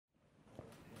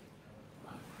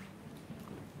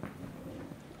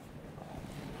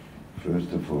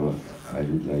First of all, I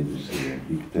would like to say a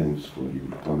big thanks for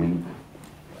your coming.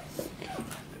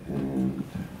 And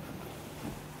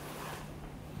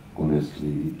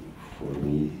honestly, for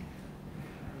me,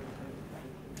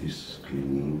 this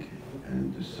screening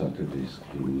and the Saturday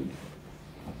screening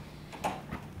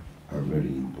are very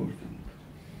important.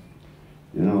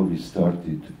 You know, we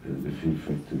started the Film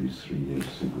Factory 3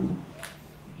 years ago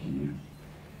here,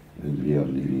 and we are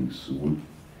leaving soon.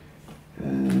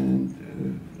 And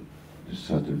the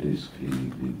Saturday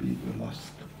screening will be the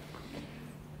last,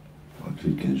 but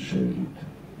we can share it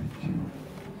with you.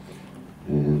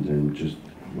 And I just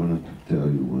wanted to tell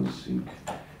you one thing.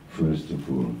 First of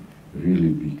all, really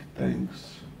big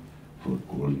thanks for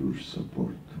all your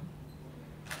support,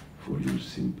 for your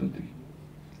sympathy,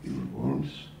 your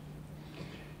warmth.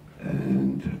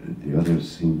 And the other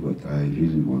thing what I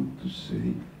really want to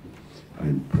say,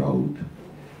 I'm proud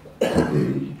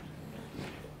today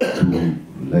two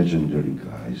legendary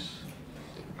guys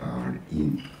are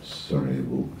in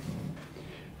Sarajevo.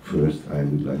 First, I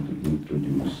would like to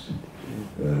introduce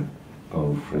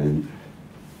our friend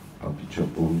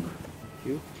Apichatpong.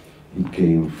 He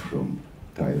came from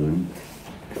Thailand.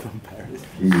 From Paris.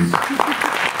 He is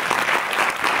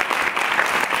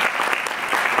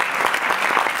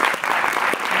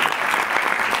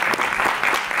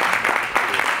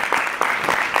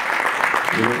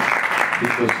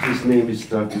because his name is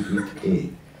started with A,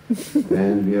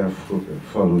 and we are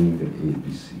following the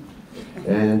ABC.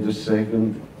 And the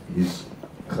second is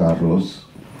Carlos.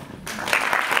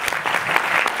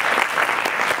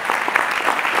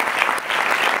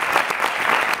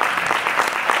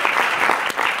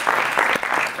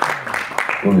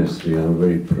 Honestly, I'm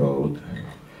very proud.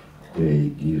 They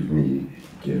give me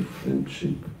their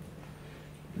friendship,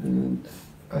 and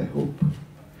I hope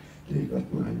they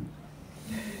got mine.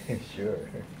 Sure.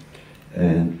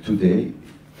 And today,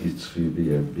 it will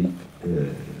be a big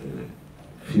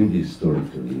film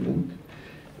historical event,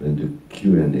 when the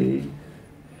Q&A,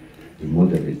 the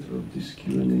moderator of this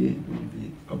Q&A will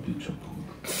be Apichatpong.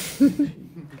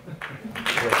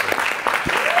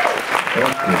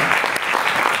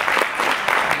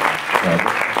 Okay.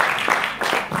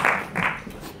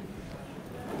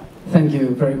 Thank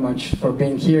you very much for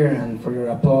being here and for your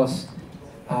applause.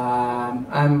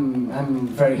 I'm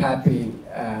very happy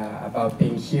about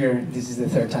being here. This is the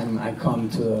third time I come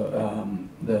to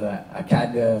the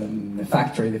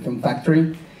factory, the film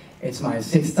factory. It's my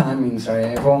 6th time in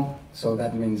Sarajevo, so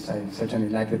that means I certainly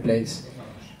like the place.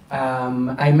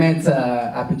 I met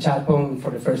Apichatpong for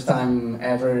the first time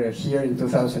ever here in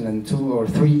 2002 or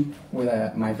 3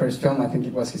 with my first film. I think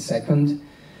it was his second.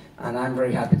 And I'm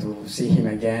very happy to see him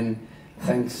again.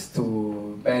 Thanks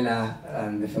to Béla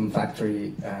and the Film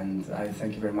Factory, and I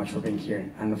thank you very much for being here.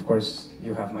 And of course,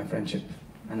 you have my friendship,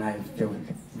 and I feel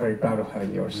very proud of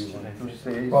having yours.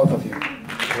 Both of you.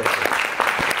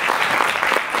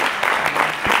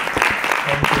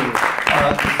 Thank you.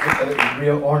 It's a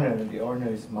real honor. The honor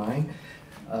is mine.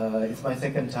 It's my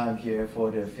second time here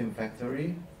for the Film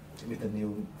Factory with a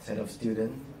new set of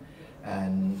students,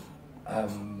 and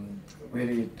I'm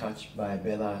really touched by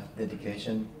Béla's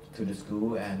dedication to the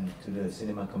school and to the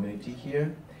cinema community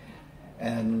here.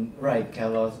 And right,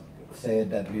 Carlos said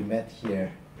that we met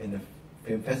here in the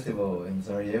film festival in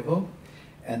Sarajevo.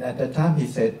 And at that time he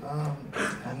said,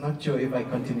 I'm not sure if I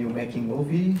continue making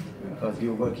movies because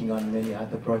you're working on many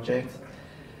other projects.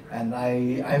 And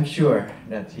I'm sure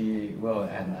that he will,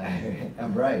 and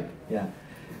I'm right, yeah.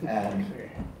 And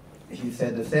he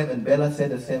said the same, and Béla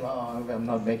said the same, I'm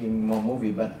not making more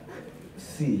movie, but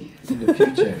see in the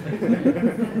future.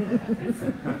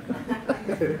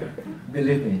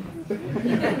 Believe me.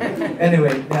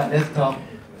 Anyway, yeah, let's talk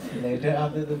later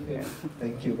after the film.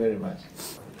 Thank you very much.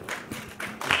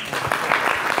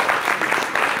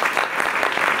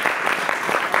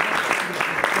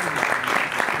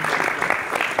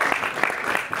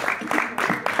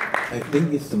 I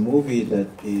think it's a movie that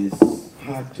is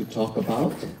hard to talk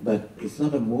about, but it's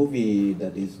not a movie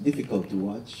that is difficult to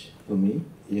watch for me.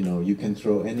 You know, you can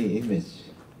throw any image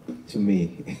to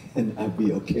me and I'll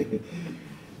be okay.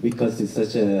 Because it's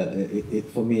such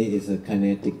for me, it's a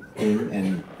kinetic thing,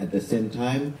 and at the same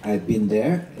time, I've been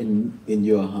there in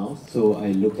your house, so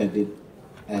I look at it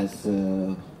as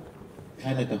kind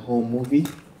of like a home movie.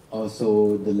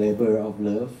 Also, the labor of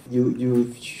love.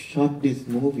 You shot this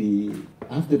movie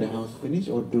after the house finished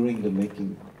or during the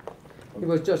making? It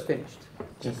was just finished.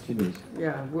 Just finished.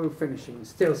 Yeah, we're finishing.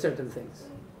 Still certain things.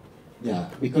 Yeah,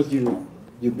 because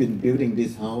you've been building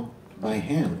this house by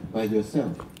hand, by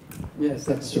yourself. Yes,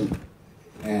 that's true.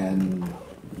 And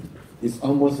it's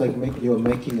almost like you're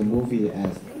making a movie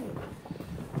as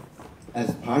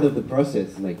as part of the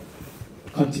process, like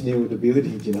continue the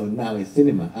building, now it's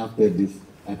cinema after this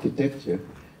architecture.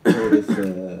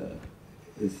 So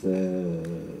it's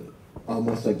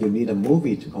almost like you need a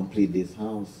movie to complete this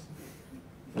house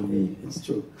for me. It's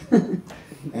true.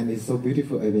 And it's so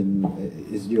beautiful. I mean,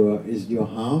 it's your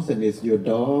house and it's your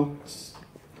dogs,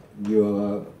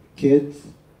 your kids,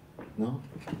 no?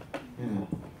 Yeah.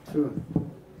 True.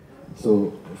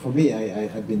 So for me,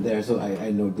 I've been there, so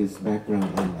I know this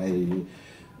background, and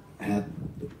I had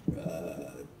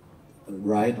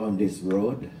ride on this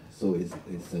road, so it's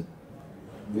a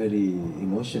very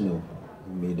emotional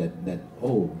to me that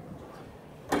oh,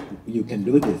 you can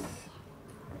do this,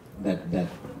 that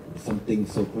something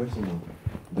so personal,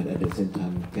 but at the same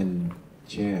time can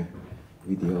share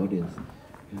with the audience.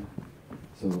 Yeah.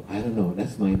 So I don't know,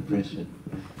 that's my impression.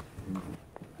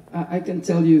 I can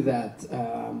tell you that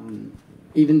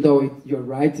even though you're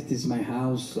right, it is my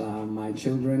house, my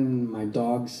children, my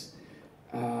dogs,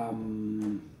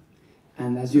 and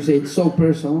as you say, it's so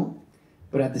personal.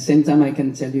 But at the same time, I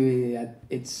can tell you that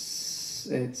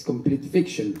it's complete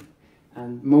fiction,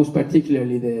 and most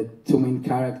particularly the two main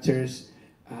characters,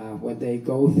 what they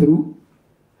go through,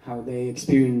 how they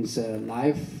experience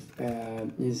life,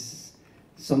 is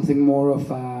something more of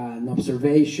an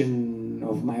observation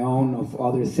of my own, of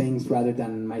other things, rather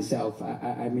than myself.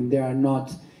 I mean,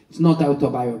 it's not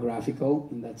autobiographical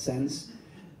in that sense.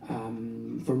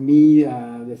 For me,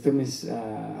 the film is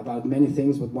about many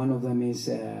things, but one of them is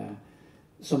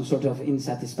some sort of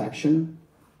insatisfaction,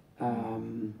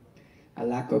 a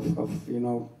lack of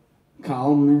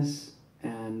calmness,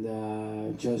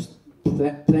 and just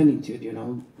plenitude,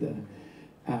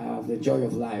 the joy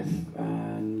of life.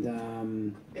 And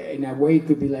in a way, it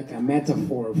could be like a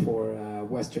metaphor for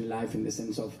Western life, in the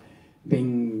sense of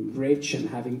being rich and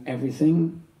having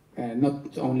everything,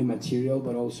 not only material,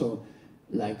 but also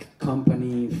like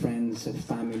company, friends, a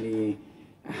family,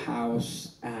 a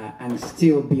house, and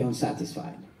still be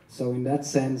unsatisfied. So in that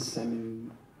sense, I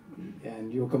mean,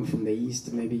 and you come from the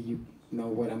East, maybe you know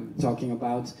what I'm talking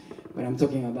about, but I'm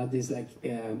talking about this like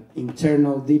deep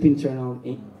internal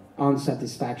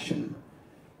unsatisfaction,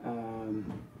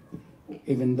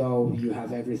 even though you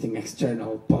have everything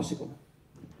external possible,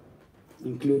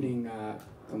 including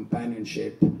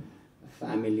companionship,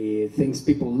 family, things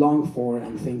people long for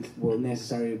and think will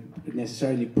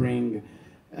necessarily bring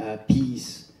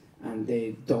peace, and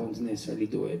they don't necessarily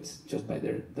do it just by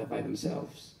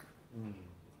themselves. Mm.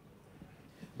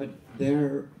 But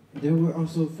there were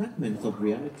also fragments of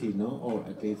reality, no? Or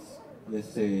at least, let's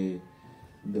say,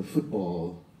 the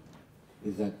football.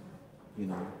 Is that,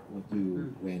 what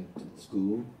you went to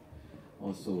school?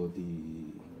 Also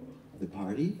the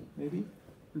party, maybe?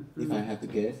 Mm-hmm. If I have to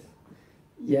guess.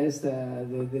 Yes,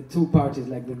 the two parties,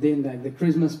 like the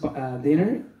Christmas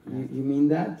dinner. You mean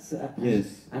that?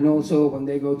 Yes. And also when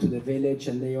they go to the village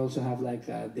and they also have like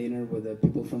a dinner with the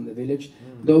people from the village.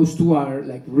 Mm. Those two are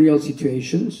like real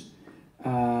situations,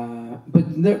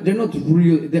 but they're not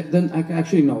real.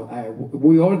 Actually, no.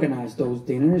 We organized those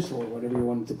dinners, or whatever you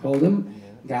want to call them,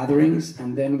 gatherings,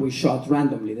 and then we shot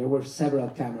randomly. There were several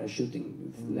cameras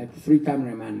shooting, like 3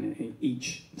 cameramen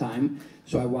each time.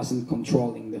 So I wasn't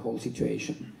controlling the whole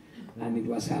situation, and it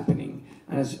was happening.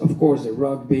 And of course, the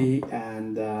rugby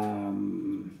and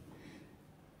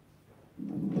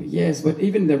yes, but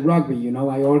even the rugby,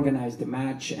 I organized the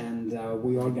match, and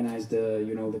we organized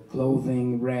the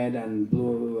clothing, red and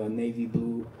blue, navy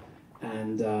blue,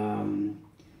 and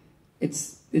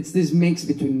it's this mix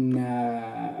between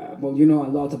well, you know a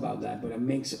lot about that, but a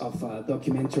mix of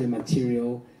documentary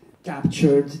material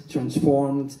captured,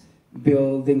 transformed,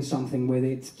 building something with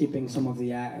it, keeping some of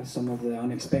the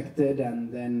unexpected,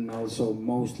 and then also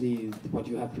mostly what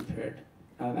you have prepared.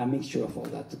 A mixture of all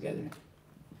that together.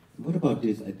 What about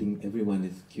this? I think everyone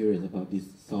is curious about this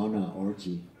sauna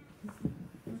orgy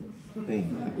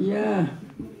thing. Yeah.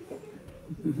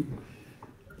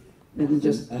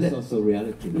 That's also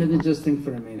reality. Let me just think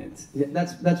for a minute. Yeah,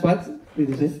 that's what? Did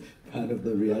you say? Part of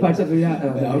the reality. Part of the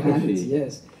reality,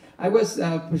 yes. I was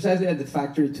precisely at the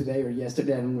factory today or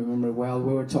yesterday, I don't remember well,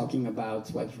 we were talking about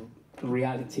what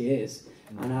reality is.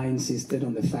 And I insisted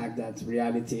on the fact that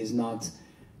reality is not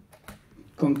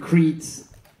concrete,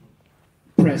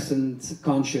 present,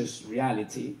 conscious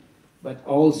reality, but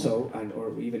also,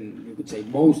 or even you could say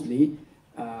mostly,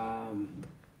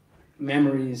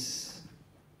 memories,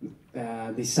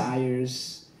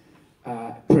 desires,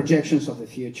 projections of the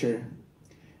future,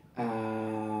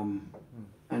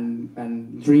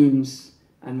 and dreams,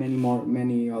 and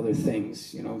many other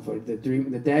things. For the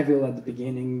dream, the devil at the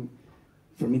beginning,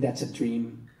 for me that's a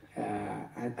dream,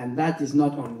 and that is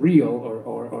not unreal,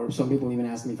 or some people even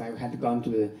ask me if I had gone to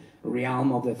the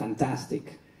realm of the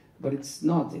fantastic, but it's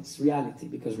not, it's reality,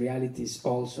 because reality is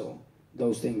also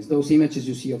those things. Those images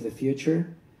you see of the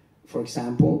future, for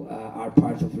example, are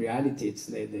part of reality. It's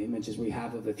the images we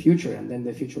have of the future, and then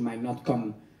the future might not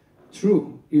come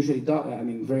true. Usually, I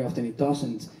mean, very often it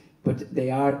doesn't, but they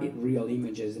are real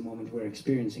images the moment we're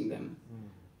experiencing them.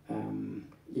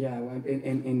 Yeah,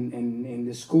 in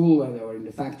the school or in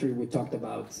the factory, we talked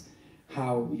about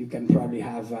how you can probably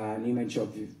have an image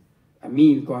of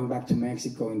me going back to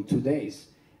Mexico in 2 days,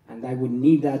 and I would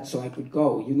need that so I could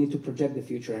go. You need to project the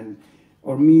future,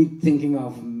 or me thinking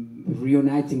of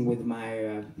reuniting with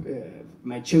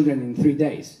my children in 3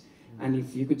 days. And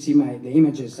if you could see the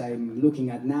images I'm looking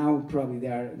at now, probably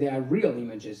they are real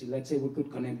images. Let's say we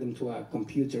could connect them to a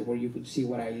computer where you could see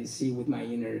what I see with my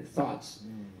inner thoughts.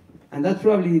 And that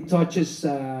probably touches,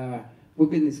 we've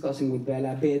been discussing with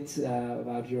Béla a bit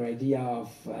about your idea of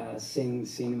seeing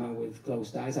cinema with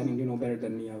closed eyes. I mean, you know better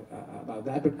than me about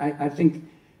that, but I think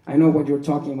I know what you're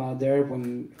talking about there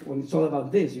when it's all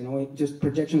about this, you know, just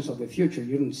projections of the future.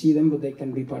 You don't see them, but they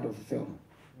can be part of the film.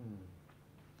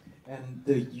 And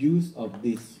the use of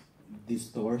this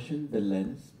distortion, the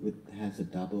lens, has a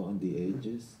double on the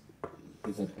edges,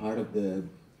 is that part of the,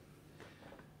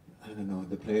 I don't know,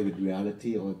 the play with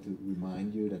reality, or to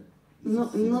remind you that?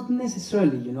 Not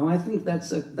necessarily, you know. I think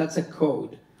that's a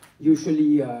code.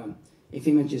 Usually, if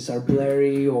images are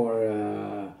blurry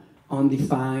or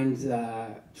undefined,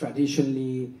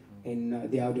 traditionally in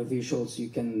the audiovisuals, you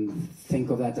can think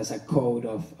of that as a code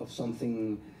of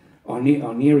something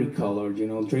onirical or, you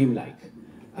know, dreamlike.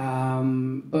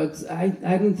 But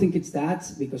I don't think it's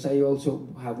that, because I also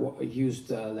have used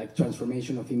like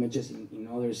transformation of images in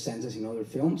other senses, in other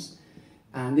films.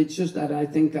 And it's just that I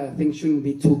think things shouldn't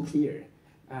be too clear.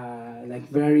 Like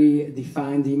very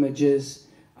defined images,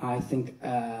 I think,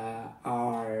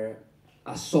 are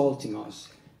assaulting us.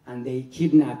 And they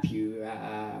kidnap you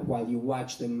while you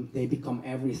watch them. They become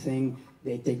everything.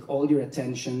 They take all your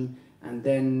attention. And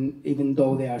then, even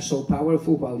though they are so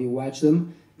powerful while you watch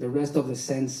them, the rest of the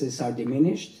senses are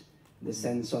diminished. The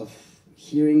sense of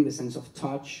hearing, the sense of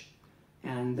touch.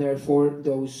 And therefore,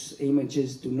 those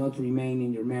images do not remain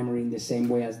in your memory in the same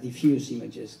way as diffuse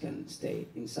images can stay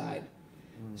inside.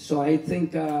 So I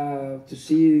think to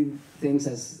see things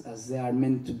as they are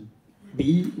meant to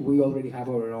be, we already have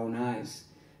our own eyes.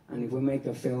 And if we make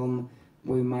a film,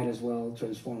 we might as well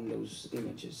transform those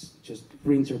images, just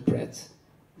reinterpret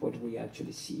what we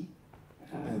actually see.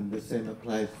 And the same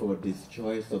applies for this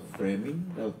choice of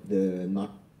framing of the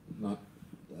not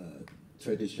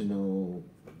traditional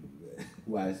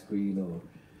widescreen or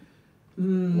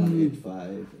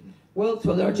 185. Well,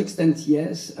 to a large extent,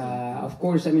 yes. Of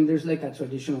course, I mean, there's like a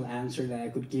traditional answer that I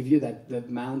could give you, that the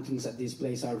mountains at this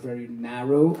place are very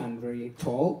narrow and very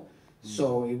tall,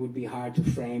 so it would be hard to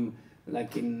frame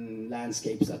like in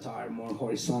landscapes that are more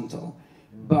horizontal.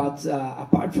 But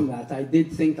apart from that, I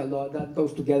did think a lot, that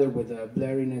goes together with the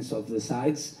blurriness of the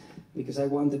sides, because I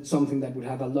wanted something that would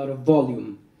have a lot of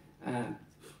volume.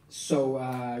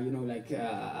 You know, like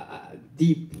a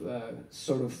deep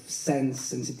sort of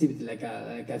sensitivity, like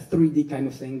a 3D kind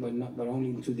of thing, but only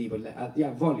in 2D, but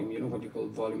yeah, volume, you know what you call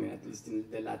volume, at least in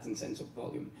the Latin sense of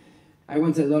volume. I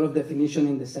wanted a lot of definition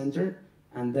in the center,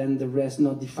 and then the rest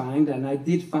not defined, and I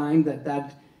did find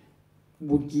that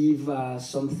would give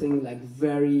something like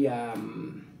very,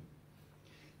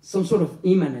 some sort of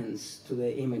immanence to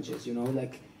the images, you know,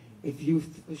 like if you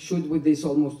shoot with this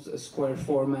almost square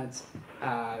format,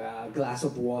 a glass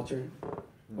of water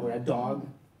or a dog,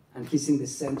 and he's in the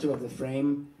center of the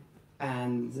frame,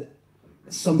 and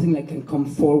something that can come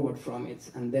forward from it,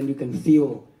 and then you can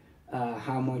feel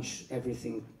how much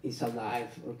everything is alive,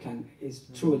 or is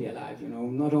truly alive, you know,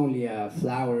 not only a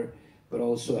flower, but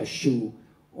also a shoe,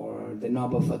 or the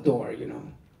knob of a door, you know.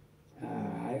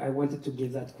 I wanted to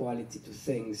give that quality to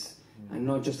things, and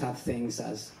not just have things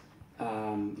as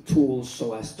tools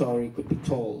so a story could be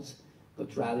told,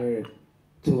 but rather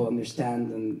to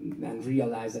understand and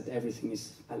realize that everything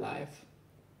is alive.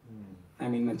 I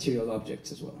mean, material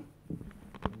objects as well.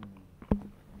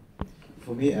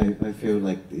 For me, I feel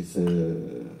like it's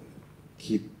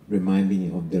keep reminding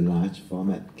me of the large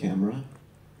format camera,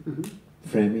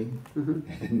 framing,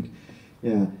 and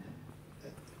yeah.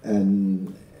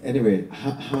 And anyway,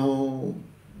 how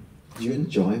do you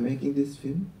enjoy making this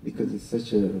film? Because it's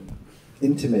such a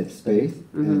intimate space,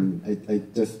 and I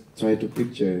just try to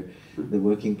picture the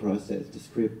working process, the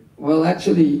script. Well,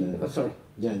 actually, sorry.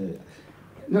 Yeah.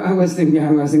 No, I was thinking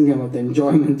about the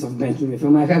enjoyment of making the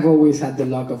film. I have always had the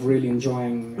luck of really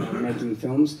enjoying making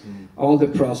films. All the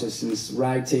processes,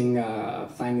 writing,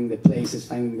 finding the places,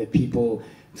 finding the people,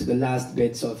 to the last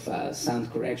bits of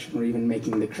sound correction, or even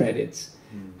making the credits.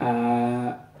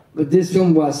 But this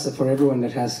film was, for everyone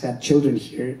that has had children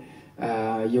here,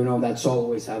 you know, that's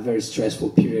always a very stressful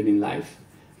period in life,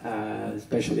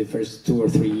 especially the first 2 or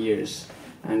 3 years.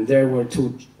 And there were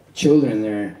 2 children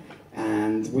there,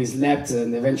 and we slept,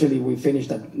 and eventually we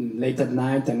finished late at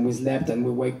night, and we slept, and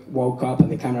we woke up,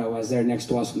 and the camera was there next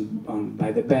to us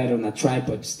by the bed on a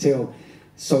tripod still.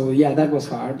 So yeah, that was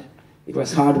hard. It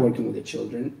was hard working with the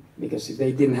children, because if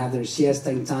they didn't have their siesta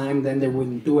in time, then they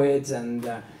wouldn't do it, and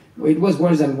it was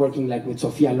worse than working like with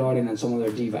Sofia Loren and some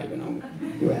other diva, you know.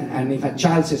 And if a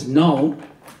child says no,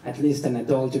 at least an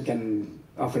adult, you can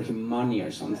offer him money or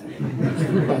something.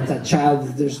 But a child,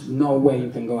 there's no way you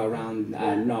can go around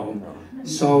no.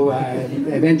 So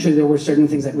eventually there were certain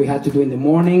things that we had to do in the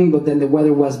morning, but then the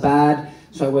weather was bad,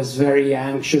 so I was very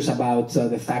anxious about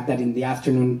the fact that in the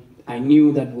afternoon I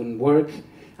knew that wouldn't work.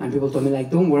 And people told me,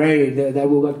 like, don't worry, that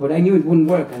will work. But I knew it wouldn't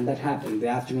work, and that happened. The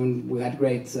afternoon, we had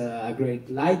a great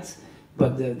light,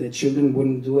 but the children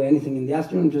wouldn't do anything in the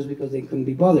afternoon just because they couldn't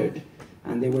be bothered.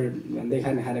 And they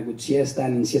hadn't had a good siesta,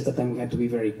 and in siesta time we had to be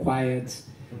very quiet.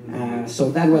 So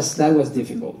that was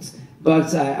difficult.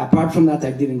 But apart from that,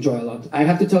 I did enjoy a lot. I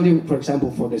have to tell you, for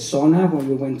example, for the sauna, when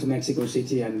we went to Mexico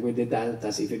City, and we did that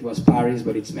as if it was Paris,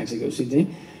 but it's Mexico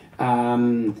City,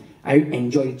 I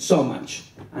enjoyed it so much.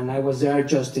 And I was there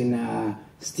just in a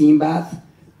steam bath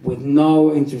with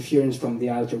no interference from the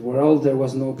outer world. There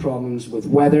was no problems with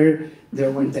weather.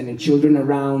 There weren't any children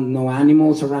around, no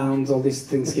animals around, all these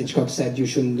things Hitchcock said you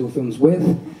shouldn't do films with.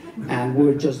 And we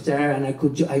were just there, and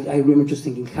I remember just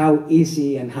thinking how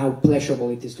easy and how pleasurable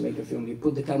it is to make a film. You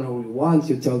put the camera where you want,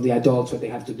 you tell the adults what they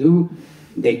have to do,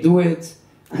 they do it,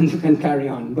 and you can carry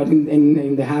on. But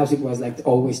in the house, it was like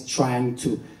always trying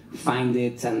to find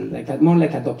it, and more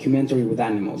like a documentary with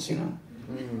animals, you know,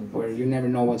 where you never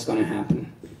know what's going to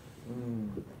happen.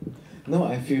 No,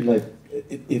 I feel like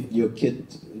if your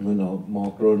kid, you know,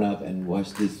 more grown up and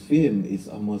watch this film, it's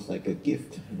almost like a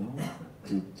gift, you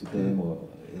know, to them, or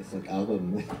it's like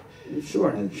album.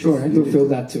 Sure, I do feel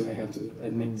that too, I have to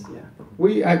admit,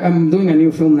 yeah. I'm doing a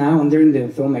new film now, and they're in the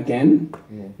film again.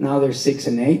 Yeah. Now they're 6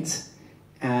 and 8,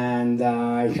 and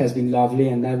it has been lovely,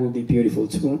 and that will be beautiful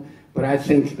too. But I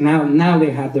think now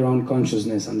they have their own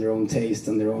consciousness and their own taste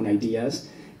and their own ideas,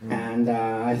 and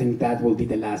I think that will be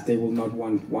the last. They will not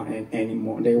want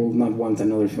anymore. They will not want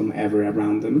another film ever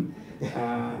around them,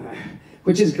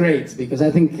 which is great, because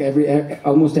I think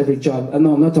almost every job.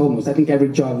 No, not almost. I think every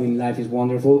job in life is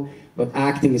wonderful, but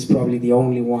acting is probably the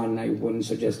only one I wouldn't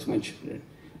suggest to my children.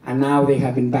 And now they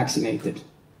have been vaccinated.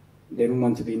 They don't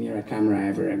want to be near a camera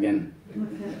ever again.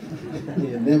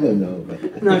 You never know.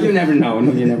 But No, you never know.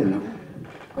 No, you never know.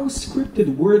 How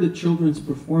scripted were the children's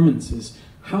performances?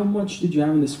 How much did you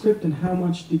have in the script, and how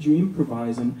much did you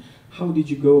improvise, and how did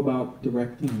you go about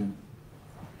directing them?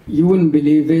 You wouldn't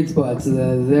believe it, but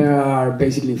they are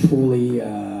basically fully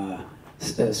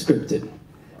scripted.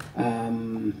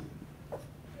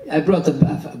 I brought a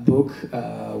book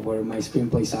where my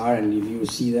screenplays are, and if you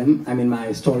see them, I mean my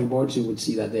storyboards, you would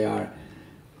see that they are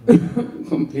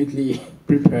completely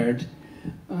prepared.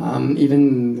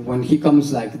 Even when he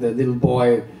comes, like the little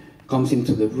boy comes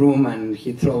into the room and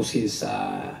he throws his,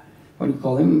 what do you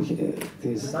call him?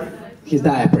 His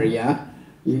diaper, yeah?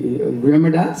 You remember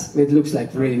that? It looks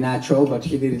like really natural, but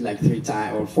he did it like 3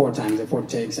 times or 4 times, 4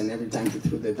 takes, and every time he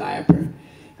threw the diaper.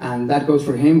 And that goes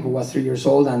for him, who was 3 years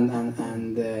old,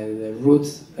 and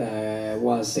Ruth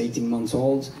was 18 months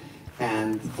old.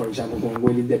 And for example, when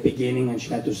we did the beginning and she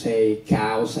had to say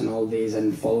cows and all this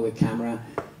and follow the camera,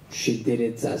 she did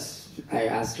it as I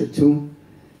asked her to.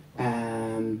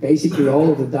 And basically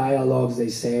all of the dialogues they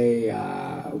say,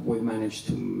 we managed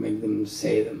to make them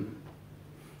say them.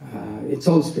 It's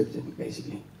all scripted,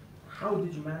 basically. How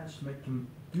did you manage to make them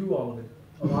do all of it?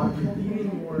 A lot of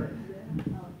repeating, or?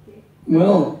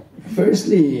 Well,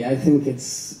 firstly, I think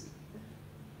it's,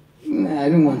 I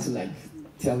don't want to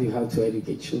tell you how to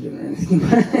educate children or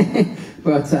anything,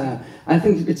 but I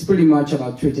think it's pretty much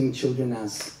about treating children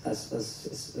as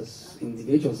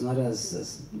individuals, not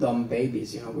as dumb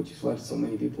babies, you know, which is what so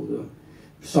many people do.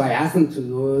 So I asked them to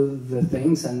do the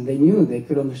things, and they knew, they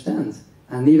could understand.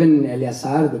 And even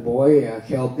Eleazar, the boy,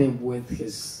 helped me with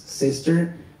his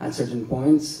sister at certain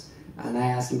points, and I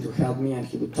asked him to help me, and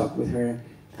he would talk with her,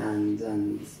 and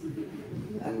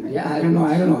yeah, I don't know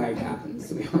how it happens,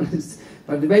 to be honest.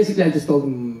 But basically, I just told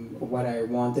them what I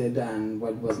wanted and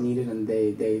what was needed, and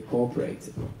they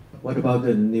cooperated. What about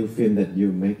the new film that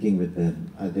you're making with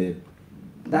them? Are they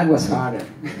That was harder.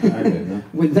 harder, no?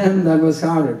 With them, that was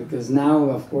harder because now,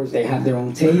 of course, they have their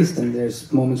own taste, and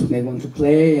there's moments when they want to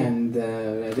play, and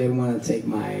they want to take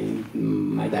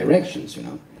my directions, you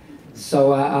know.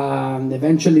 So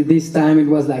eventually, this time it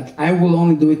was like, I will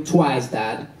only do it twice,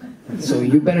 Dad. So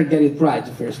you better get it right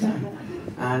the first time.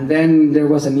 And then there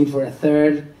was a need for a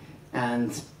third, and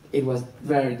it was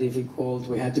very difficult.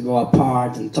 We had to go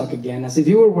apart and talk again, as if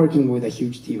you were working with a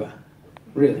huge diva.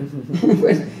 Really,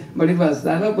 but it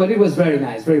was very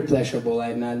nice, very pleasurable,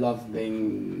 and I love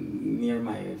being near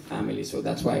my family, so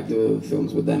that's why I do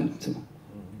films with them too.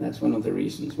 That's one of the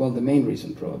reasons. Well, the main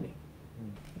reason probably.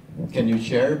 Can you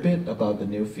share a bit about the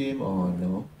new film or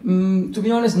no? To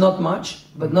be honest, not much,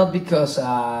 but not because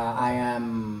I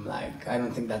am like, I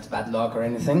don't think that's bad luck or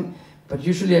anything. But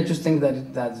usually I just think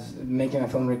that making a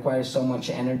film requires so much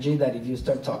energy that if you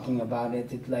start talking about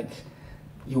it, it like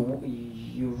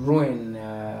you ruin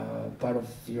part of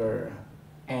your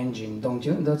engine, don't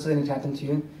you? Doesn't it happen to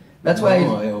you? That's why.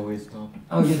 I always stop.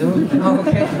 Oh, you do? Oh,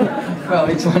 okay.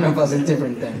 Well, each one of us is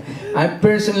different then. I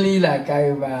personally, like,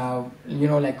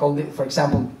 like all the, for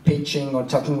example, pitching or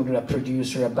talking with a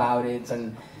producer about it,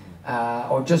 and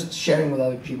or just sharing with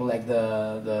other people, like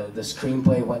the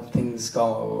screenplay, what things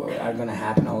are gonna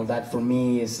happen. All that for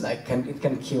me is like it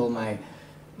can kill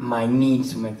my need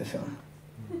to make the film.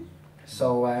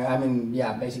 So I mean,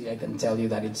 yeah, basically I can tell you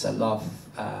that it's a love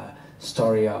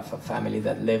story of a family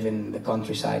that live in the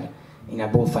countryside in a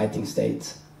bullfighting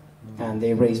state, and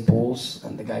they raise bulls,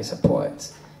 and the guy's a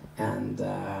poet, and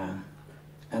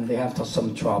they have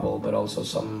some trouble, but also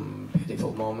some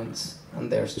beautiful moments,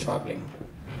 and they're struggling.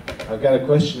 I've got a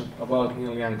question about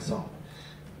Neil Young's song.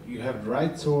 You have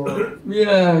rights or?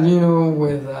 Yeah, you know,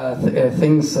 with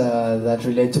things that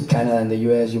relate to Canada and the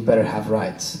US, you better have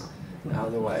rights.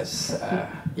 Otherwise,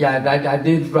 yeah, I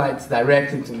did write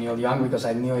directly to Neil Young because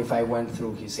I knew if I went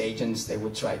through his agents, they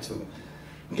would try to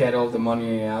get all the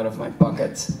money out of my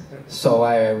pocket. So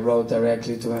I wrote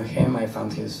directly to him. I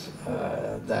found his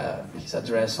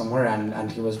address somewhere,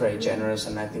 and he was very generous.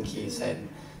 And I think he said,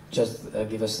 just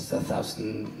give us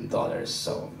 $1,000,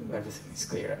 so everything is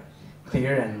clear,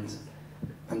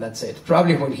 and that's it.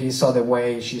 Probably when he saw the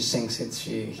way she sings it,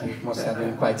 he must have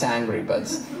been quite angry, but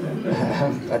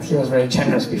he was very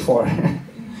generous before.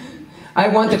 I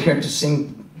wanted her to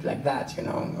sing like that, you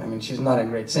know. I mean, she's not a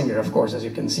great singer, of course, as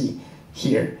you can see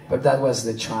here, but that was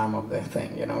the charm of the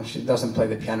thing, you know. She doesn't play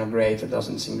the piano great or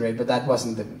doesn't sing great, but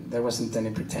there wasn't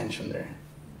any pretension there.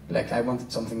 Like, I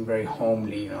wanted something very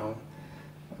homely, you know,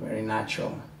 very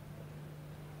natural.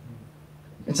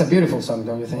 It's a beautiful song,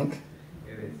 don't you think?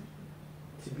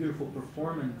 It's a beautiful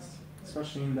performance,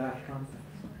 especially in that context.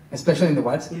 Especially in the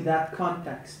what? In that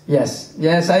context. Yes,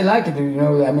 yes, I like it. You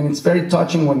know, I mean, it's very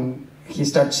touching when he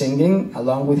starts singing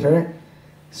along with her,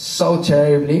 so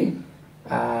terribly,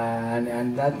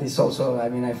 and that is also. I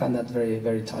mean, I find that very,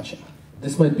 very touching.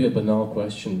 This might be a banal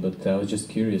question, but I was just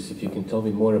curious if you can tell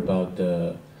me more about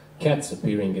the cats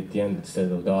appearing at the end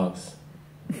instead of dogs.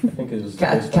 I think it was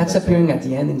cats appearing at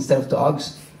the end instead of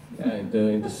dogs. Yeah,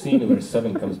 in the scene where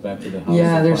Seven comes back to the house.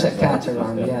 Yeah, there's a cat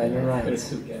around. Yeah, you're right. There's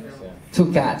two cats. Yeah.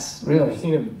 Two cats, really. I've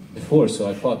seen them before, so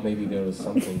I thought maybe there was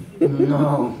something.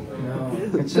 No.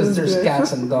 It's just there's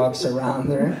cats and dogs around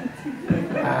there.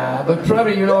 But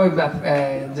probably, you know,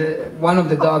 one of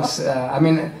the dogs. I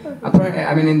mean,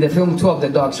 in the film, two of the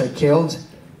dogs are killed.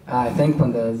 I think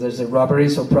when there's a robbery,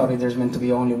 so probably there's meant to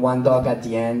be only one dog at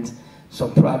the end. So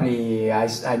probably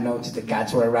I noticed the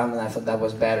cats were around, and I thought that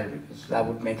was better because that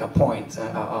would make a point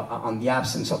on the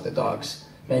absence of the dogs.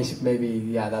 Basically, maybe,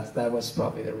 yeah, that was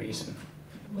probably the reason.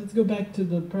 Let's go back to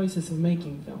the process of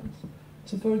making films.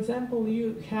 So, for example,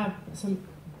 you have some,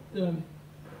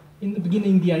 in the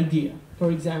beginning, the idea.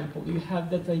 For example, you have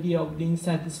that idea of the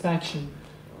insatisfaction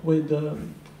with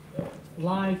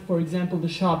life, for example, the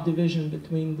sharp division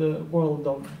between the world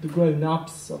of the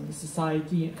grown-ups of the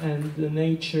society and the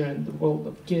nature and the world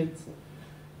of kids.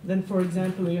 Then, for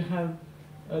example, you have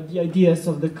the ideas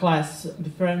of the class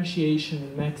differentiation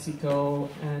in Mexico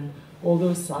and all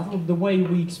those subtle, the way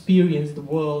we experience the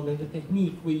world and the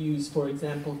technique we use, for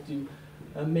example, to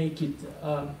make it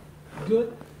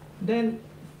good. Then,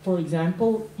 for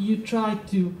example, you try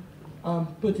to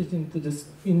put it into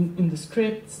in the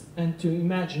scripts and to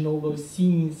imagine all those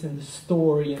scenes and the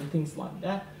story and things like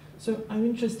that. So I'm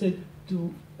interested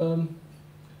to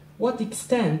what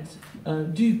extent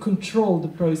do you control the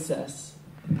process?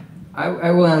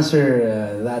 I will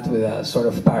answer that with a sort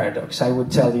of paradox. I would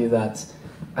tell you that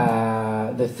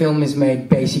the film is made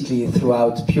basically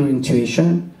throughout pure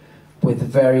intuition with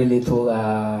very little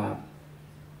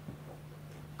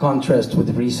contrast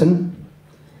with reason.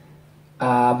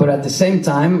 But at the same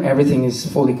time, everything is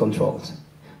fully controlled.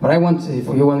 But if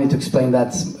you want me to explain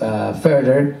that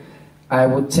further, I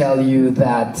would tell you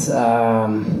that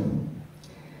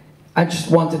I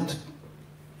just wanted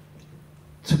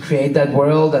to create that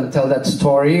world and tell that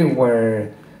story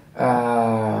where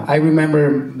I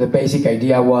remember the basic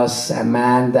idea was a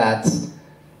man that,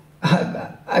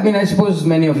 I mean, I suppose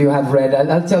many of you have read,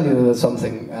 I'll tell you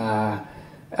something.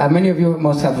 Many of you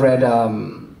must have read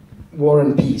War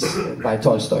and Peace by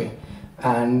Tolstoy.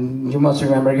 And you must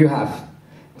remember, you have.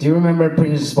 Do you remember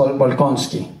Prince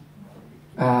Bolkonsky?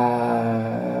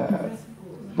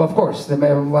 Of course,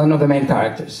 one of the main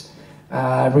characters.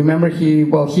 Remember, he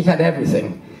had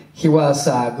everything. He was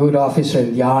a good officer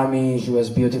in the army, he was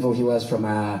beautiful, he was from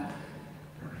a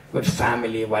good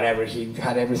family, whatever, he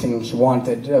had everything he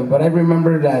wanted. But I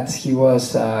remember that he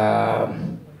was,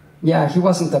 he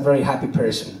wasn't a very happy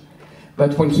person.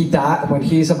 But when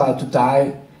he is about to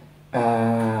die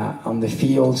on the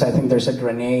fields, I think there's a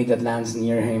grenade that lands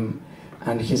near him,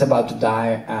 and he's about to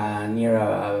die near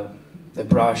the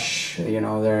brush,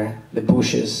 the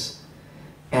bushes,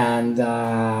 and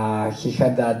he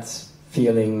had that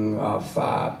feeling of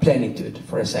plenitude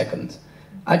for a second.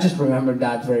 I just remember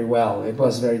that very well. It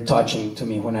was very touching to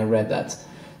me when I read that.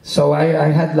 So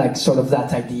I had like sort of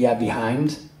that idea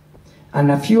behind,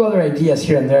 and a few other ideas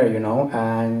here and there,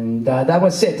 and that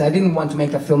was it. I didn't want to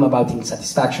make a film about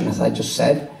insatisfaction, as I just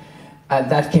said.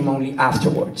 That came only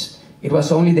afterwards. It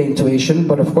was only the intuition,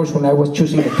 but of course when I was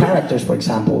choosing the characters, for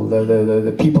example,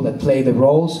 the people that play the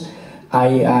roles,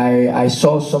 I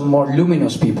saw some more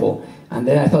luminous people. And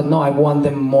then I thought, no, I want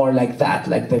them more like that,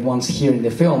 like the ones here in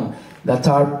the film, that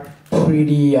are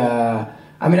pretty,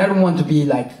 I mean, I don't want to be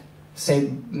like, say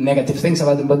negative things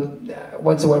about them, but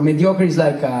what's the word? Mediocre is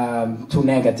like too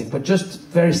negative, but just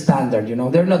very standard,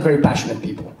 They're not very passionate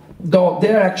people. Though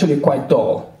they're actually quite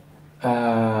dull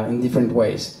in different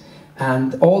ways.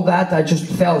 And all that, I just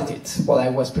felt it while I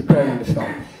was preparing the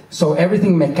film. So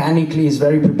everything mechanically is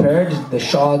very prepared, the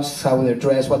shots, how they're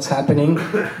dressed, what's happening,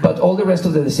 but all the rest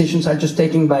of the decisions are just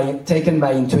taken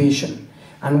by intuition.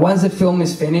 And once the film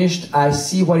is finished, I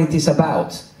see what it is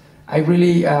about. I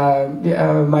really,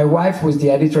 my wife, who is the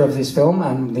editor of this film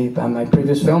and my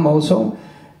previous film also,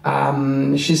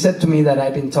 she said to me that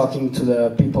I've been talking to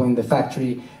the people in the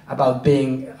factory about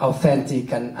being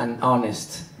authentic and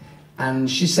honest.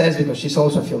 And she says, because she's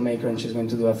also a filmmaker and she's going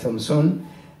to do a film soon,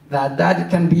 that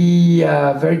can be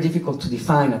very difficult to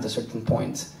define at a certain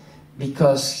point,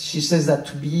 because she says that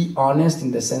to be honest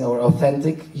in the sense, or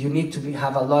authentic, you need to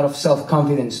have a lot of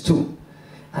self-confidence too,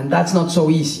 and that's not so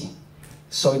easy.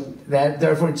 So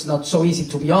therefore it's not so easy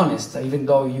to be honest, even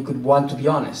though you could want to be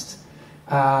honest.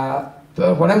 But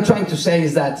what I'm trying to say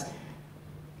is that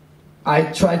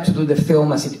I try to do the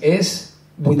film as it is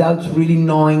without really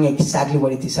knowing exactly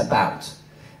what it is about.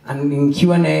 And in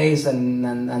Q&As and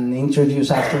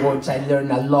interviews afterwards, I learn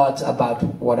a lot about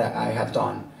what I have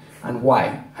done and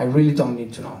why. I really don't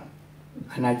need to know.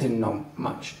 And I didn't know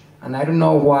much. And I don't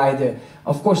know why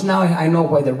of course now I know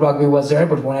why the rugby was there,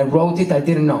 but when I wrote it, I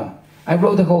didn't know. I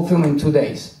wrote the whole film in 2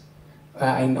 days,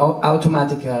 in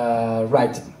automatic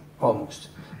writing, almost.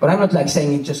 But I'm not like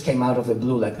saying it just came out of the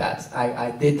blue like that. I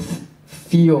did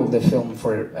feel the film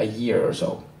for a year or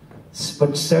so.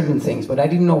 But certain things, but I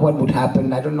didn't know what would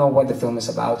happen. I don't know what the film is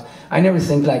about. I never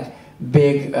think like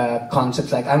big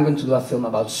concepts, like I'm going to do a film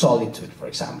about solitude, for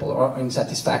example, or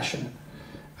insatisfaction.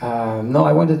 No,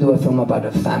 I want to do a film about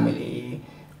a family,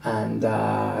 and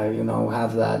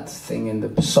have that thing in the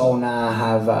persona,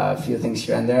 have a few things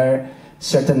here and there,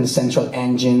 certain central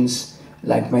engines,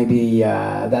 like maybe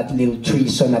that little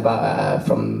treason about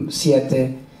from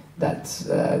Siete, that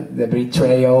the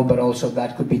betrayal, but also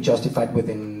that could be justified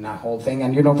within a whole thing.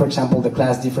 And for example, the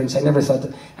class difference, I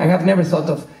have never thought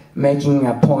of making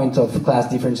a point of class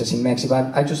differences in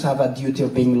Mexico. I just have a duty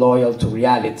of being loyal to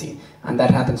reality, and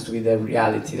that happens to be the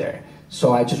reality there.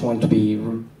 So I just want to be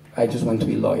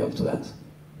loyal to that.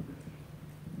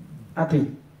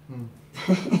 Api,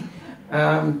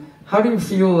 how do you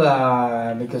feel,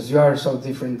 because you are so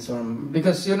different from,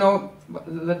 because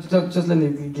just let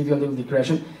me give you a little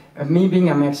digression. Me being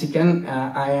a Mexican,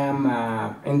 I am,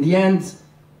 in the end,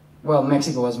 well,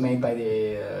 Mexico was made by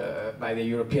the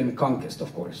European conquest,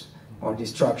 of course, or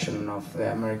destruction of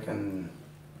the American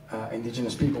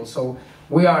indigenous people. So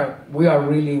we are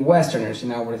really Westerners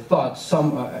in our thoughts.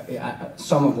 Some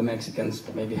of the Mexicans,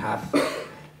 maybe half,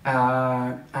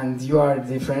 and you are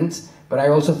different. But I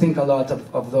also think a lot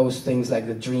of those things, like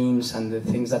the dreams and the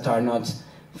things that are not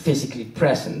physically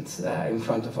present in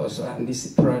front of us, and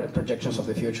these projections of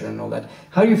the future and all that.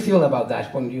 How do you feel about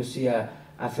that when you see a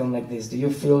a film like this? Do you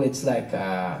feel it's like,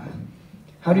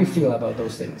 how do you feel about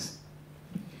those things?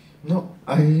 No,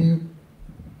 I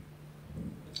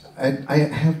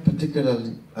have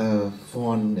particularly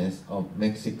fondness of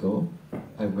Mexico.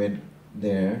 I went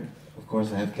there. Of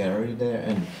course, I have gallery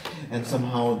there, and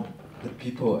somehow the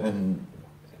people and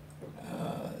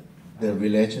the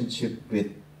relationship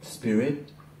with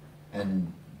spirit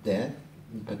and death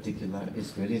in particular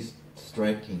is really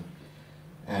striking.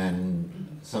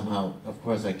 And somehow, of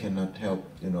course, I cannot help,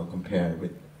 compare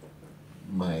with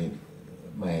my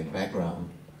background.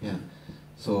 Yeah.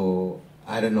 So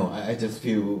I don't know. I just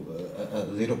feel a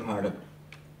little part of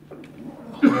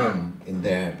home in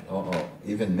there, or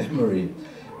even memory,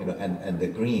 and the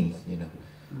greens,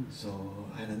 So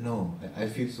I don't know. I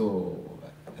feel so,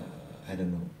 I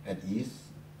don't know, at ease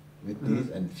with this,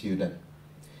 and feel that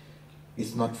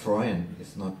it's not foreign.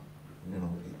 It's not,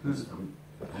 it's,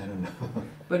 I don't know.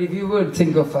 But if you would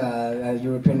think of a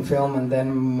European film and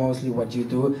then mostly what you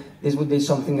do, this would be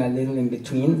something a little in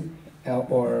between,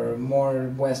 or more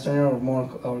Western,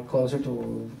 or closer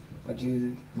to what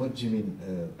you. What do you mean?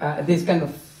 This kind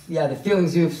of, the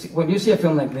feelings when you see a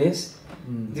film like this,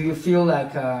 do you feel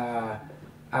like a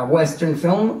Western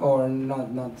film or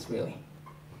not really?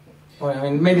 Or I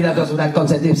mean, maybe that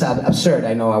concept is absurd.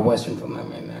 I know a Western film. I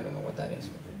mean, I don't know what that is.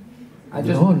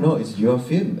 No, it's your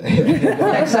film.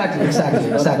 Exactly.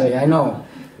 I know.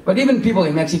 But even people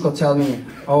in Mexico tell me,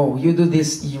 "Oh, you do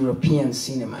this European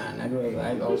cinema," and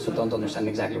I also don't understand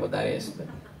exactly what that is. But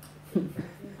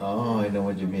oh, I know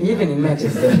what you mean. Even in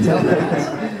Mexico, they tell me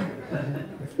that.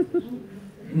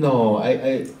 No,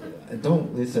 I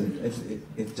don't listen.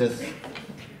 It's just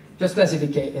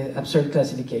absurd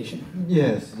classification.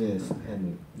 Yes,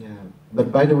 and yeah.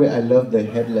 But by the way, I love the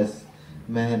headless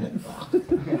man.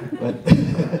 But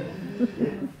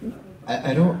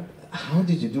I don't. How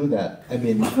did you do that? I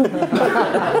mean,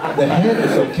 the head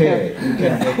is okay. You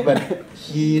can make, but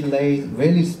he lays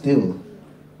really still.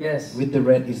 Yes. With the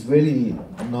red, it's really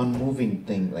non-moving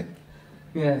thing. Like.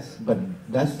 Yes. But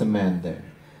that's the man there.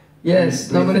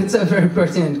 Yes, no, but it's a very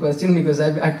pertinent question, because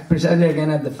I precisely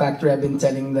again at the factory I've been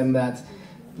telling them that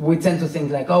we tend to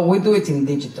think like, oh, we do it in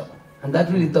digital, and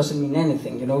that really doesn't mean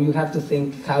anything. You have to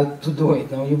think how to do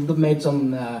it. You've made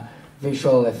some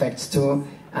visual effects too,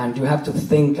 and you have to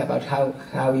think about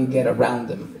how you get around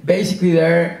them. Basically,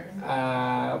 there,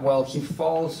 he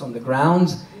falls on the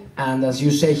ground, and as you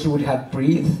say, he would have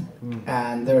breathed,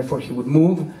 and therefore he would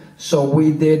move. So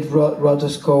we did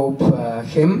rotoscope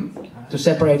him, to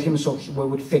separate him, so we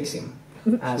would fix him,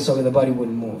 so the body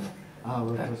wouldn't move.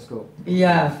 Rotoscope.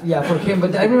 Yeah, for him.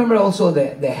 But I remember also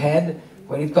the head,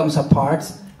 when it comes apart.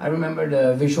 I remember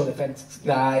the visual effects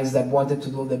guys that wanted to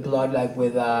do the blood like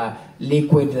with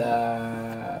liquid,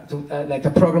 like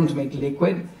a program to make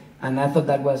liquid, and I thought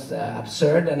that was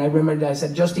absurd. And I remember I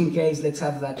said, just in case, let's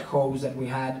have that hose that we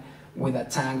had with a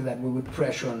tank that we would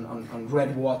pressure on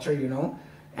red water,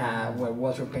 where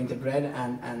water painted red,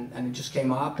 and it just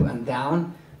came up and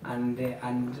down, and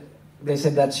they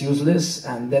said that's useless,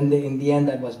 and then in the end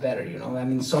that was better. I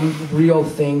mean, some real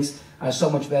things are so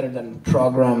much better than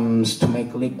programs to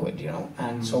make liquid,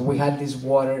 and so we had this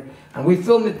water, and we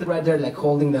filmed it right there, like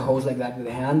holding the hose like that with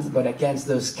the hands, but against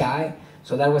the sky,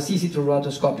 so that was easy to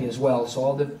rotoscopy as well. So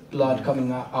all the blood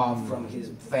coming off from his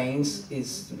veins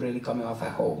is really coming off a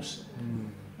hose.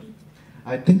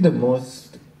 I think the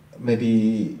most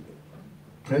maybe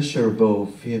pleasurable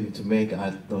film to make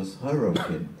are those horror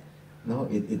films. No,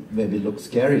 it maybe looks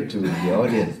scary to the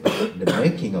audience, but the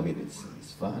making of it is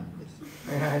fun.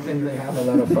 I think they have a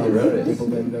lot of fun with people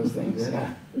doing those things.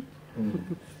 Yeah,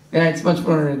 it's much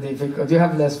more difficult. You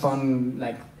have less fun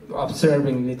like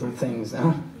observing little things,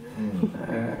 no?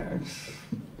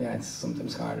 It's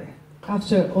sometimes harder.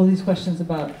 After all these questions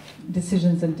about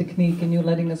decisions and technique, and you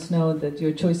letting us know that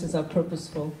your choices are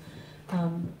purposeful,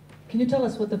 can you tell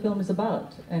us what the film is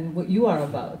about and what you are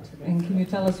about? And can you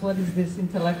tell us what is this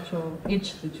intellectual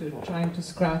itch that you're trying to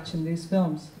scratch in these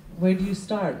films? Where do you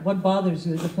start? What bothers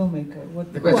you as a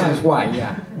filmmaker? The question is why,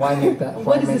 yeah. Why make that? Why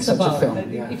what is make this such about? a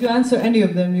film? Yeah. If you answer any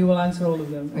of them, you will answer all of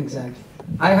them. Exactly.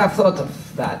 I have thought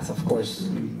of that, of course,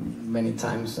 many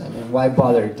times. I mean, why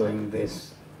bother doing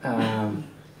this?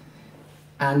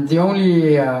 And the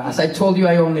only, as I told you,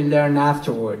 I only learn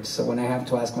afterwards. So when I have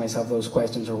to ask myself those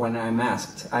questions, or when I'm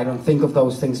asked, I don't think of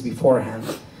those things beforehand.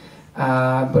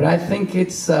 But I think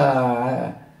it's,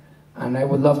 and I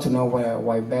would love to know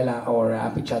why Béla or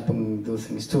Apichatpong do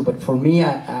things too. But for me,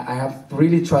 I have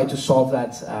really tried to solve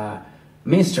that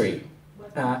mystery,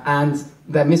 and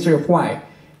the mystery of why.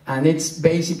 And it's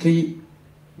basically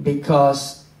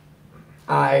because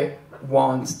I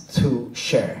want to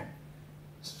share.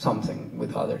 something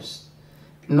with others.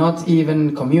 Not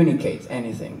even communicate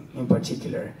anything in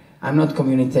particular. I'm not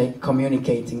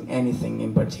communicating anything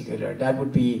in particular. That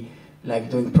would be like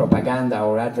doing propaganda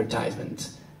or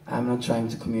advertisement. I'm not trying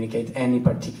to communicate any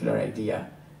particular idea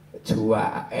to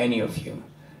any of you.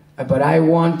 But I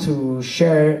want to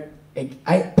share,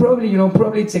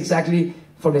 probably it's exactly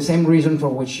for the same reason for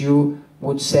which you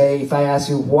would say, if I ask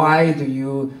you, why do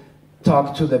you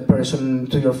talk to the person,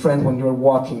 to your friend when you're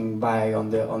walking by on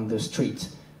the street?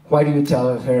 Why do you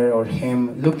tell her or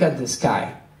him, look at the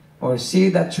sky? Or see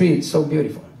that tree, it's so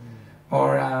beautiful.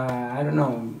 Or, I don't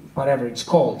know, whatever, it's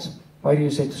cold. Why do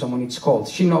you say to someone it's cold?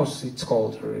 She knows it's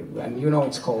cold, and you know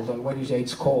it's cold, and why do you say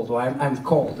it's cold? Or I'm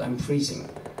cold, I'm freezing.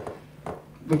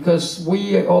 Because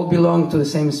we all belong to the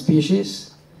same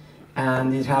species,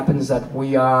 and it happens that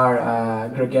we are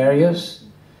gregarious,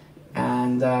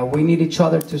 and we need each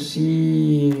other to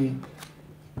see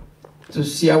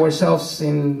ourselves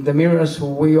in the mirrors who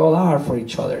we all are for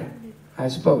each other, I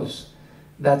suppose.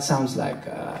 That sounds like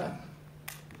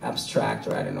abstract,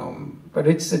 or I don't know, but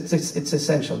it's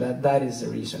essential. That is the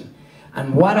reason.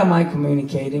 And what am I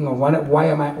communicating, or why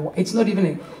am I? It's not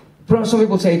even. Some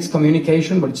people say it's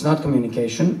communication, but it's not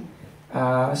communication.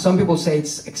 Some people say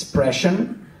it's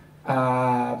expression,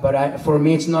 but for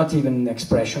me it's not even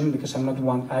expression, because I'm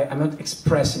not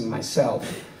expressing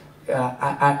myself.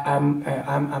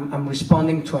 I'm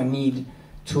responding to a need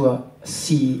to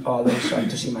see others and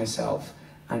to see myself,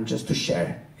 and just to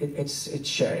share. It's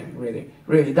sharing,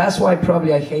 really. That's why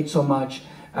probably I hate so much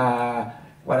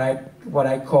what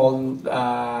I call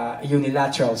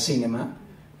unilateral cinema,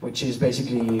 which is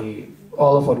basically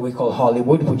all of what we call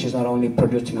Hollywood, which is not only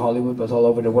produced in Hollywood but all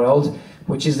over the world,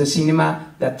 which is the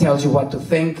cinema that tells you what to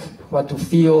think, what to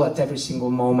feel at every single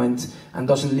moment, and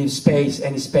doesn't leave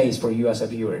any space for you as a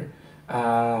viewer.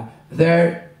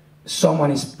 There,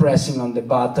 someone is pressing on the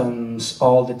buttons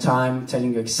all the time,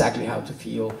 telling you exactly how to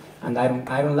feel, and I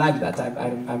don't like that.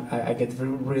 I get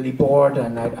really bored,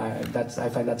 and I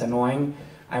find that annoying.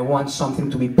 I want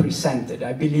something to be presented.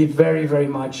 I believe very, very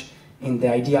much in the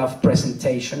idea of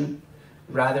presentation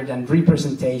rather than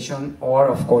representation, or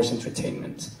of course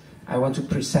entertainment. I want to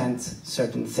present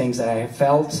certain things that I have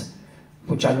felt,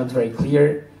 which are not very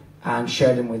clear, and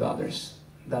share them with others.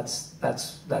 That's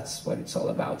what it's all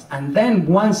about. And then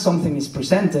once something is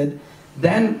presented,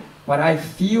 then what I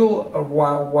feel, or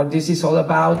what this is all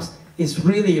about, is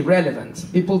really irrelevant.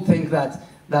 People think that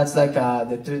that's like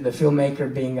the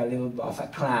filmmaker being a little of a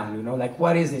clown, you know, like,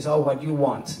 what is this? Oh, what you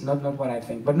want, not what I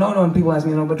think. But no, and people ask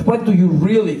me, no, but what do you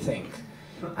really think?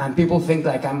 And people think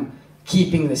like I'm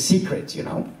keeping the secret, you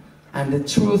know. And the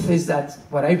truth is that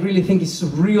what I really think is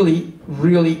really,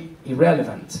 really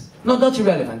irrelevant. No, not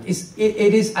irrelevant. It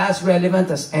is as relevant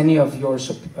as any of yours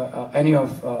opinion.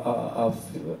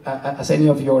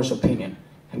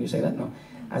 Can you say that? No,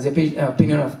 as the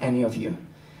opinion of any of you.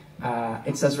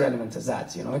 It's as relevant as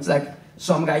that. You know, it's like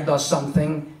some guy does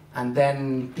something, and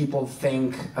then people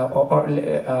think,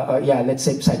 let's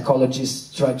say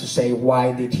psychologists try to say,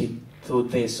 why did he do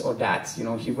this or that? You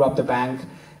know, he robbed a bank,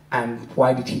 and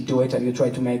why did he do it? And you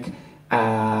try to make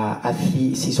a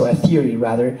theory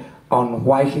rather on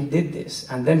why he did this.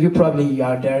 And then you probably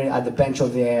are there at the bench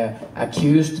of the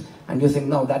accused, and you think,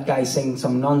 no, that guy is saying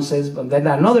some nonsense, but then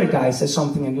another guy says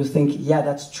something, and you think, yeah,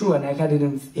 that's true, and I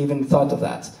hadn't even thought of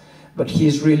that. But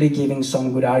he's really giving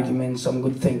some good arguments, some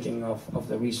good thinking of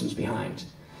the reasons behind.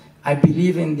 I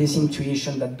believe in this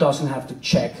intuition that doesn't have to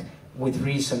check with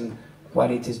reason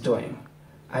what it is doing.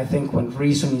 I think when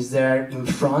reason is there in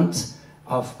front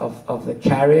of the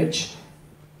carriage,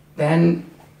 then,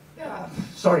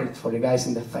 sorry for the guys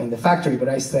in the factory, but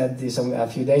I said this a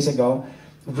few days ago,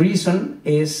 reason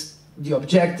is the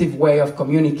objective way of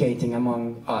communicating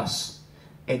among us.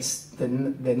 It's the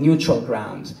neutral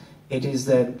ground. It is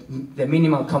the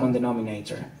minimal common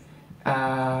denominator.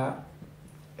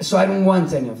 So I don't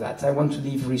want any of that. I want to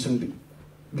leave reason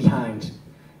behind.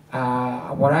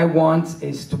 What I want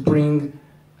is to bring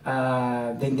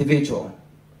the individual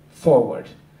forward.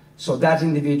 So that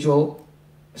individual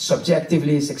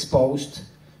subjectively is exposed,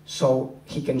 so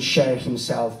he can share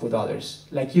himself with others.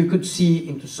 Like you could see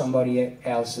into somebody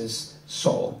else's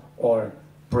soul, or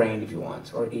brain if you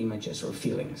want, or images or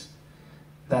feelings.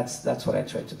 That's what I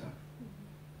try to do.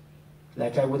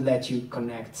 Like I would let you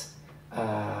connect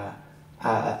a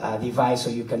device so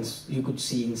you could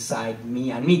see inside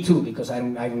me, and me too, because I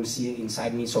don't see it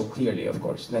inside me so clearly, of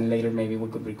course. Then later maybe we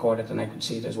could record it and I could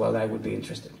see it as well. I would be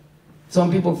interested. Some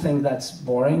people think that's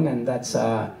boring, and that's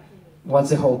what's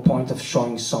the whole point of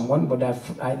showing someone? But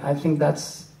I think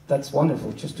that's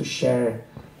wonderful, just to share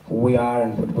who we are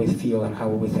and what we feel and how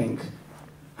we think.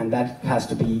 And that has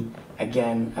to be,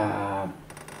 again,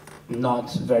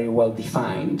 not very well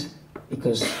defined,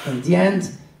 because in the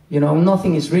end,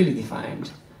 nothing is really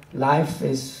defined. Life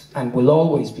is, and will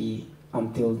always be,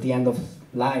 until the end of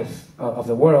life, of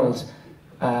the world,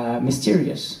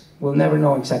 mysterious. We'll never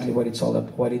know exactly what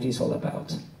it is all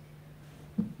about.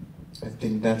 I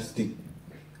think that's the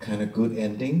kind of good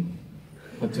ending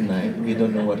for tonight. We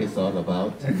don't know what it's all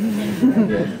about.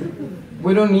 Yes.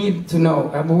 We don't need to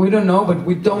know. We don't know, but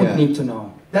we don't Yeah. need to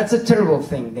know. That's a terrible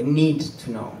thing, the need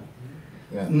to know.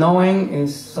 Yeah. Knowing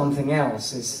is something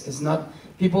else. It's not.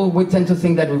 People, we tend to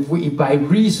think that if by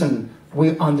reason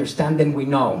we understand, then we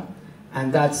know.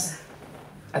 And that's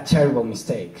a terrible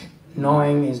mistake.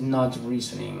 Knowing is not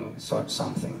reasoning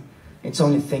something. It's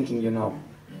only thinking you know.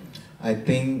 I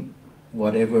think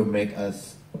whatever make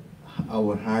us,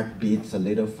 our heart beats a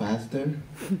little faster,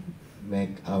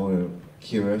 make our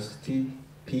curiosity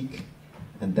peak,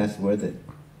 and that's worth it.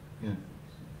 Yeah.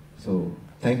 So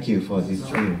thank you for this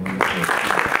dream. Wonderful.